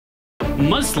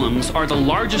Muslims are the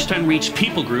largest unreached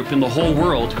people group in the whole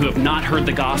world who have not heard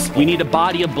the gospel. We need a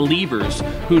body of believers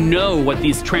who know what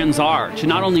these trends are, to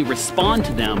not only respond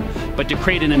to them, but to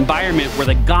create an environment where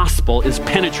the gospel is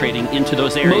penetrating into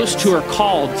those areas. Most who are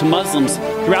called to Muslims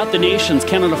throughout the nations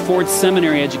cannot afford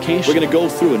seminary education. We're going to go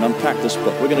through and unpack this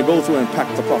book. We're going to go through and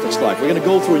unpack the prophet's life. We're going to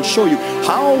go through and show you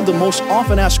how the most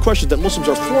often asked questions that Muslims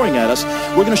are throwing at us,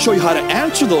 we're going to show you how to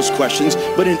answer those questions,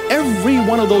 but in every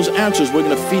one of those answers, we're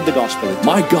going to feed the gospel.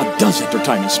 My God does enter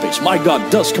time and space. My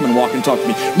God does come and walk and talk to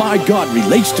me. My God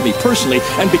relates to me personally,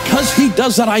 and because He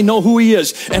does that, I know who He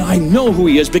is, and I know who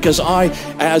He is because I,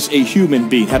 as a human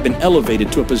being, have been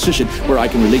elevated to a position where I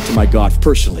can relate to my God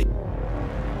personally.